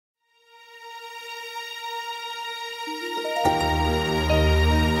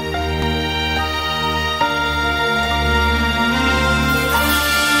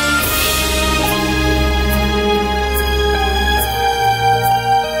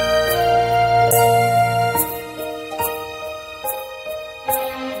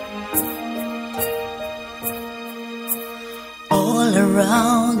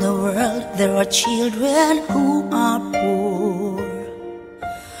There are children who are poor,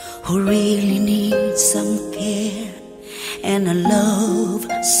 who really need some care and a love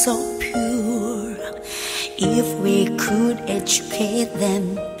so pure. If we could educate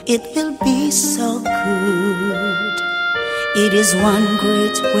them, it will be so good. It is one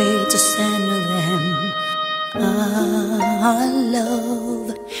great way to send them our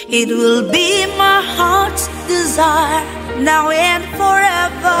love. It will be my heart's desire, now and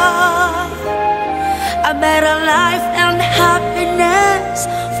forever, a better life and happiness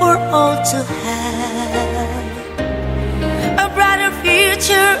for all to have, a brighter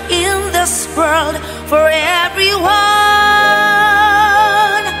future in this world for everyone.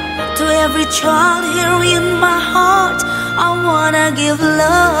 To every child here in my heart, I wanna give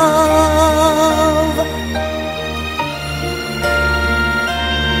love.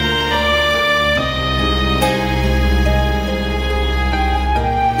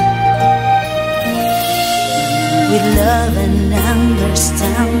 With love and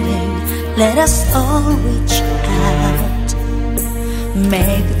understanding, let us all reach out.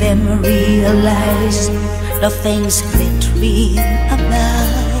 Make them realize the things they dream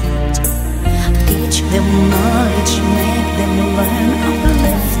about. Teach them knowledge, make them learn,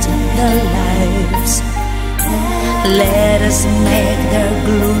 uplift their lives. Let us make their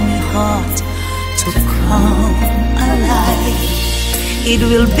gloomy heart to come alive. It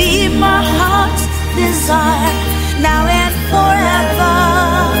will be my heart's desire, now and forever,